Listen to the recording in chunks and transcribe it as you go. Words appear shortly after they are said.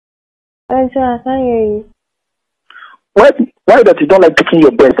I can't hear you. Why that you don't like taking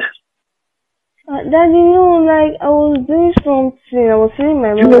your bed? Daddy, no, like I was doing something. I was feeling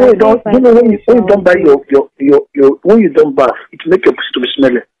my mom. You know when you don't buy your when you don't bath, it make your pussy to be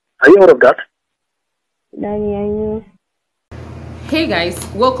smelly. Are you aware of that? Daddy, I know. Hey guys,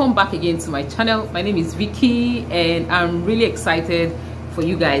 welcome back again to my channel. My name is Vicky and I'm really excited for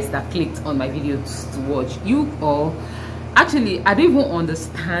you guys that clicked on my videos to watch. You all, actually I don't even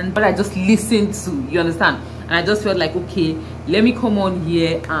understand, but I just listened to, you understand, and I just felt like, okay, let me come on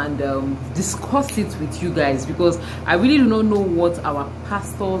here and discuss it with you guys, because I really do not know what our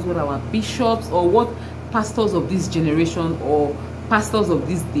pastors, what our bishops, or what pastors of this generation or pastors of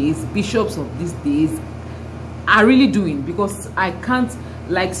these days, bishops of these days are really doing, because I can't,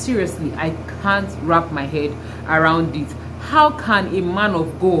 like, seriously, I can't wrap my head around it. How can a man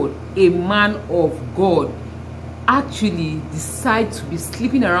of God actually decide to be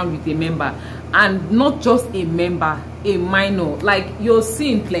sleeping around with a member, and not just a member, a minor? Like, you're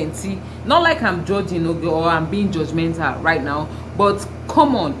seeing plenty. Not like I'm judging or I'm being judgmental right now, but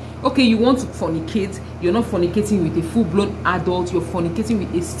come on. Okay, you want to fornicate, you're not fornicating with a full-blown adult, you're fornicating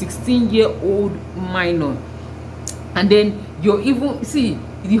with a 16-year-old minor. And then you're even, see,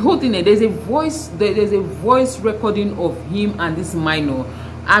 the whole thing, there's a voice recording of him and this minor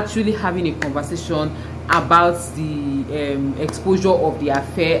actually having a conversation about the exposure of the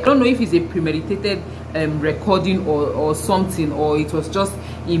affair. I don't know if it's a premeditated recording or something, or it was just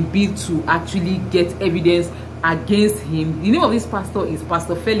in bid to actually get evidence against him. The name of this pastor is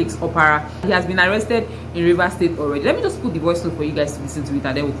Pastor Felix Opara. He has been arrested in Rivers State already. Let me just put the voice note for you guys to listen to it,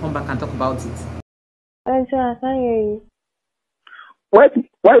 and then we'll come back and talk about it. I can't hear you. Why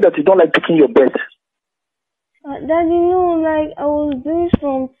that you don't like taking your bed? Daddy, no, like I was doing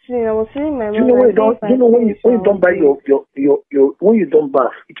something. I was feeling my mom. You know when you don't buy your when you don't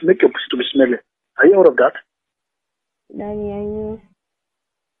bath, it make your pussy to be smelly. Are you aware of that? Daddy, I know.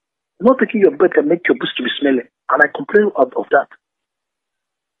 Not taking your bed can make your pussy to be smelly, and I complain of that.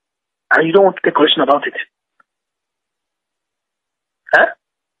 And you don't want to take correction about it. Huh?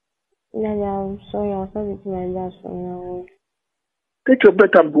 Daddy, I'm sorry. I'll start eating like that from now on. Take your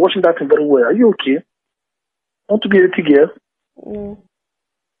bed and be washing that thing very well. Are you okay? Want to be a little girl? No.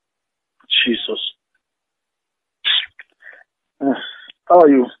 Jesus. How are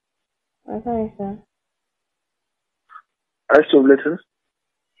you? I'm fine, sir. Are you still relating?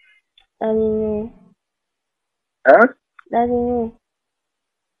 Daddy, no. Huh? Daddy, no.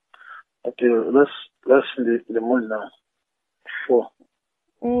 Okay, let's in the morning now. 4.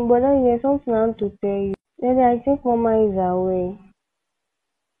 But Daddy, there's something I want to tell you. Daddy, I think Mama is away.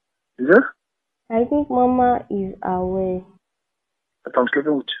 Is it? I think Mama is away. But I'm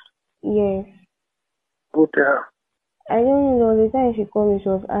sleeping with you. Yes. Go tell her. I don't know. The time she called me, she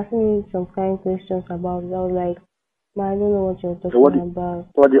was asking me some kind of questions about it. I was like, Ma, I don't know what you're talking about.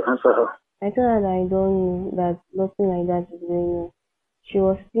 What did you answer her? I told her that I don't know, that nothing like that is going on. She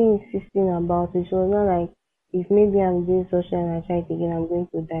was still insisting about it. She was not like, if maybe I'm doing social and I try it again, I'm going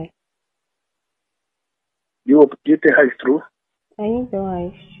to die. You tell her it's true? I didn't tell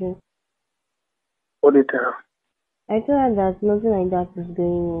her it's true. What did you tell her? I told her that nothing like that is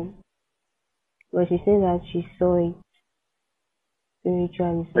going on. But she said that she saw it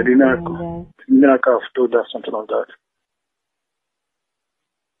spiritually. I didn't have told her something like that.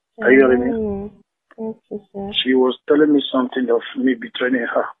 Are you hearing me? Thank you, sir. She was telling me something of me betraying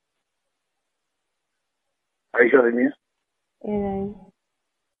her. Are you hearing me? Yeah.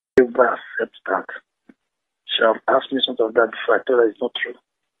 I never accept that. She have asked me something of that before. I told her it's not true.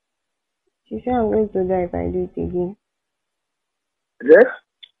 She said I'm going to die if I do it again. Yeah?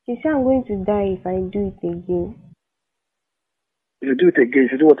 She said I'm going to die if I do it again. If you do it again,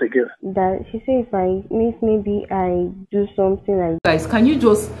 if you do what again? That she said if maybe I do something like. Guys, can you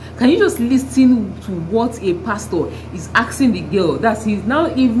just listen to what a pastor is asking the girl? That he's now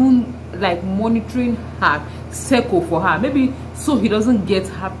even like monitoring her circle for her, maybe so he doesn't get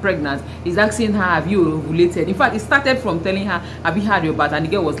her pregnant. He's asking her, have you ovulated? In fact, it started from telling her, have you had your bath? And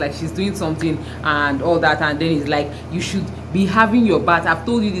the girl was like, she's doing something and all that. And then he's like, you should be having your bath. I've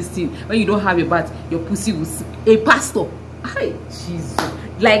told you this thing. When you don't have your bath, your pussy will. A pastor. Hi, Jesus.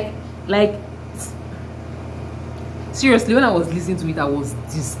 Like seriously, when I was listening to it, I was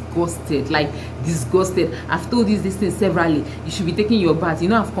disgusted. Like, disgusted. I've told this thing severally. You should be taking your bath. You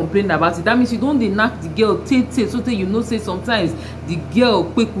know, I've complained about it. That means you don't knock the girl so you know, say sometimes the girl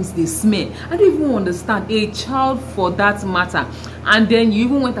quickens they smell. I don't even understand. A child for that matter. And then you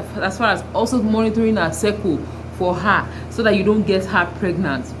even went as far as also monitoring her circle for her. so that you don't get her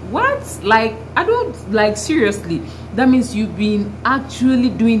pregnant. What? Like, I don't, like, seriously, that means you've been actually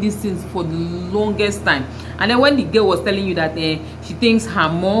doing these things for the longest time. And then when the girl was telling you that she thinks her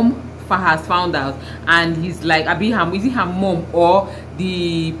mom has found out, and he's like, is it her mom or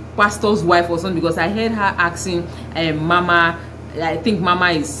the pastor's wife or something? Because I heard her asking mama, I think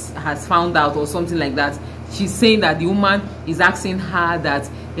mama has found out or something like that. She's saying that the woman is asking her that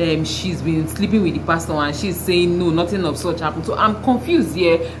she's been sleeping with the pastor, and she's saying no, nothing of such happened. So I'm confused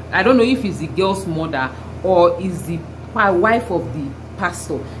here. I don't know if it's the girl's mother or is the wife of the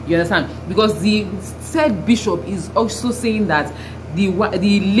pastor, you understand? Because the said bishop is also saying that the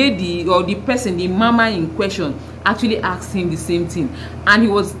lady or the person, the mama in question, actually asked him the same thing, and he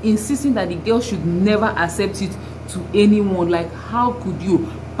was insisting that the girl should never accept it to anyone. Like, how could you,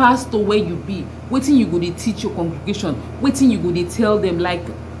 pastor where you be, wetin you go dey teach your congregation, wetin you go dey tell them? Like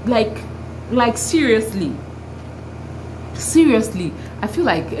seriously, I feel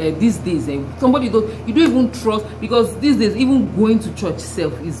like these days somebody you don't even trust, because these days even going to church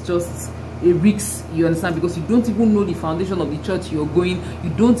self is just a risk, you understand? Because you don't even know the foundation of the church you're going.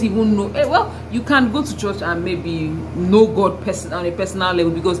 You don't even know, well, you can go to church and maybe know God on a personal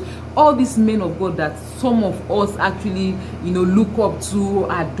level, because all these men of God that some of us actually, you know, look up to,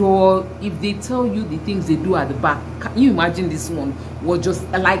 adore, if they tell you the things they do at the back, can you imagine? This one was just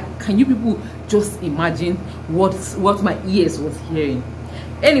like, can you people just imagine what my ears was hearing?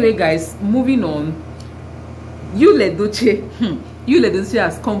 Anyway, guys, moving on. Yul Edochie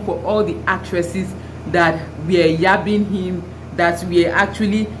has come for all the actresses that were yabbing him, that we are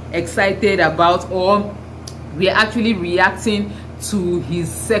actually excited about, or we are actually reacting to his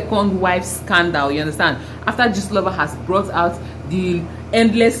second wife scandal, you understand? After Gistlover has brought out the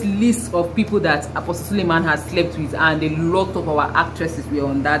endless list of people that Apostle Suleman has slept with, and a lot of our actresses were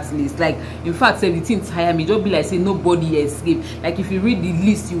on that list. Like, in fact, 17 tire me, just be like, say nobody escaped. Like, if you read the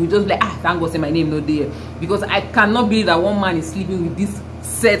list, you will just be like, thank God say my name not there, because I cannot believe that one man is sleeping with this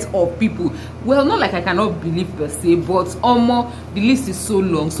set of people. Well, not like I cannot believe per se, but the list is so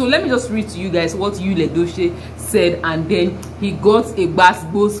long. So let me just read to you guys what Yul Edochie said, and then he got a bass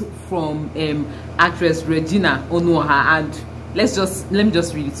from actress Georgina Onuoha, and let me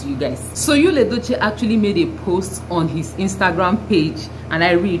just read it to you guys. So Yul Edochie actually made a post on his Instagram page, and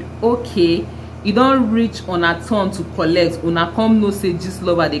I read, okay, you don't reach on a turn to collect, una come no say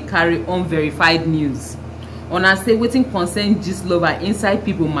Gistlover they carry unverified news. Una say wetin concern Gistlover inside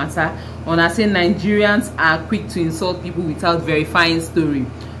people matter. Una say Nigerians are quick to insult people without verifying story,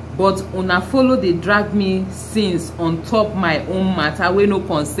 but una follow they drag me since on top my own matter wey no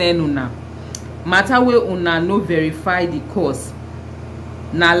concern una. Matter wey una no verify the cause.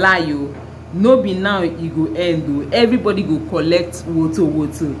 Na lie o. No be now e go end o. Everybody go collect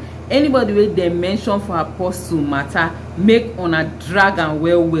woto. Anybody wey dem mention for apostle matter, make una drag am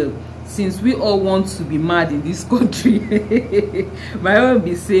well, since we all want to be mad in this country. My own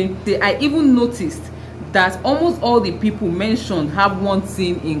be saying, I even noticed that almost all the people mentioned have one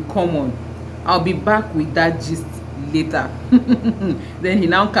thing in common. I'll be back with that gist later. Then he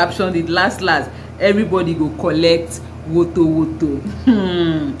now captioned it, last everybody go collect woto.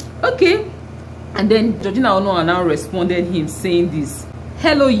 Okay. And then Georgina Onuoha now responded him saying this,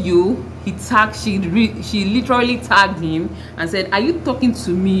 hello you. She literally tagged him and said, are you talking to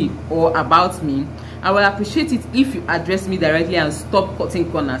me or about me? I will appreciate it if you address me directly and stop cutting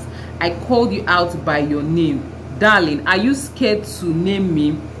corners. I called you out by your name. Darling, are you scared to name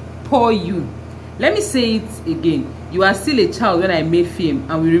me? Poor you. Let me say it again. You are still a child when I make fame,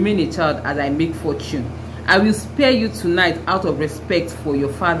 and will remain a child as I make fortune. I will spare you tonight out of respect for your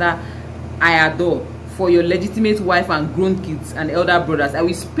father I adore, for your legitimate wife and grown kids and elder brothers. I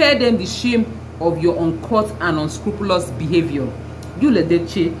will spare them the shame of your uncouth and unscrupulous behavior. Yul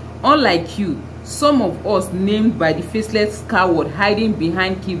Edochie, unlike you, some of us named by the faceless coward hiding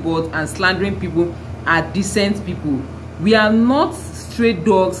behind keyboards and slandering people are decent people. We are not stray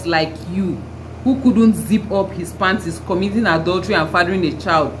dogs like you, who couldn't zip up his panties, committing adultery and fathering a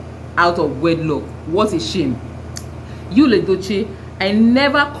child out of wedlock. What a shame. Yul Edochie, I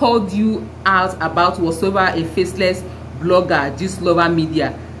never called you out about whatsoever a faceless blogger, Gistlover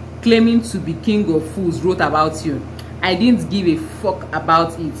Media, claiming to be king of fools, wrote about you. I didn't give a fuck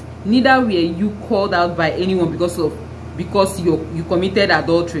about it. Neither were you called out by anyone because you committed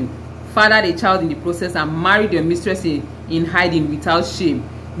adultery, fathered a child in the process, and married your mistress in hiding without shame.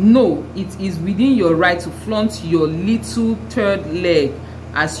 No, it is within your right to flaunt your little third leg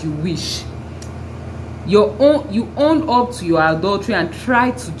as you wish. You owned up to your adultery and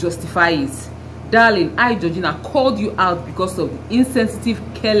tried to justify it. Darling, I, Georgina, called you out because of the insensitive,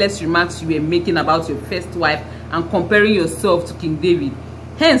 careless remarks you were making about your first wife and comparing yourself to King David.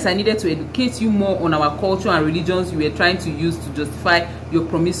 Hence, I needed to educate you more on our culture and religions you were trying to use to justify your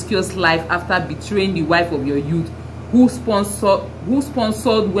promiscuous life after betraying the wife of your youth, who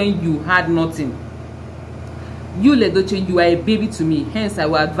sponsored when you had nothing. Yul Edochie, you are a baby to me. Hence, I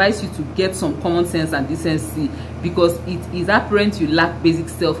will advise you to get some common sense and decency, because it is apparent you lack basic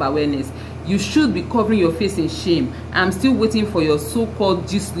self-awareness. You should be covering your face in shame. I'm still waiting for your so-called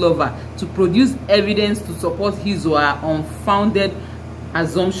gist lover to produce evidence to support his or her unfounded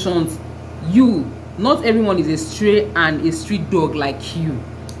assumptions. Not everyone is a stray and a street dog like you.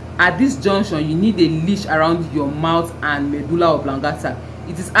 At this junction, you need a leash around your mouth and medulla oblongata.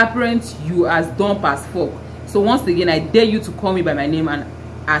 It is apparent you as dumb as fuck. So once again, I dare you to call me by my name, and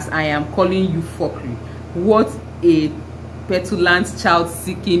as I am calling you fuckery. What a petulant child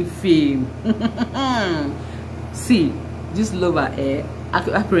seeking fame. See, this lover,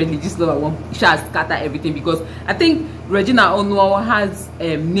 apparently this lover shall scatter everything, because I think Georgina Onuoha's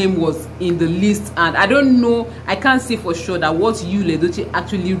name was in the list, and I don't know, I can't say for sure that what Yul Edochie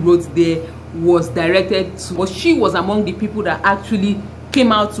actually wrote there was directed to, but she was among the people that actually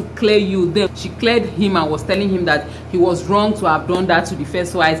came out to clear you. Then she cleared him and was telling him that he was wrong to have done that to the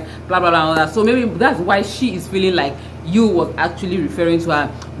first wife, blah blah blah, all that. So maybe that's why she is feeling like you was actually referring to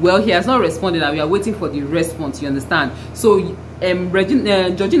her. Well, he has not responded, and we are waiting for the response, you understand? So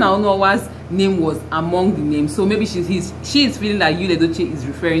Georgina Onuoha's name was among the names, so maybe she is feeling like Yul Edochie is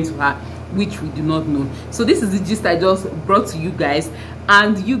referring to her, which we do not know. So this is the gist I just brought to you guys.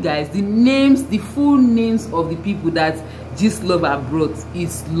 And you guys, the full names of the people that this lover brought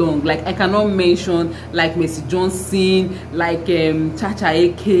is long. Like, I cannot mention, like Mercy Johnson, like Chacha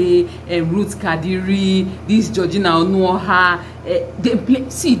Eke, Ruth Kadiri, this Georgina Onuoha.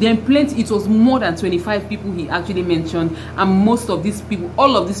 Them plenty. It was more than 25 people he actually mentioned, and most of these people,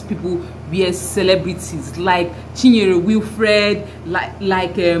 all of these people were celebrities, like Chinyere Wilfred,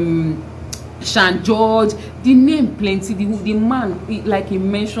 like Sean George. The name plenty, the man, like, he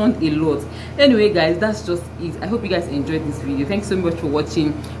mentioned a lot. Anyway guys, that's just it. I hope you guys enjoyed this video. Thanks so much for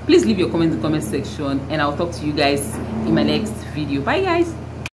watching. Please leave your comments in the comment section, and I'll talk to you guys in my next video. Bye guys.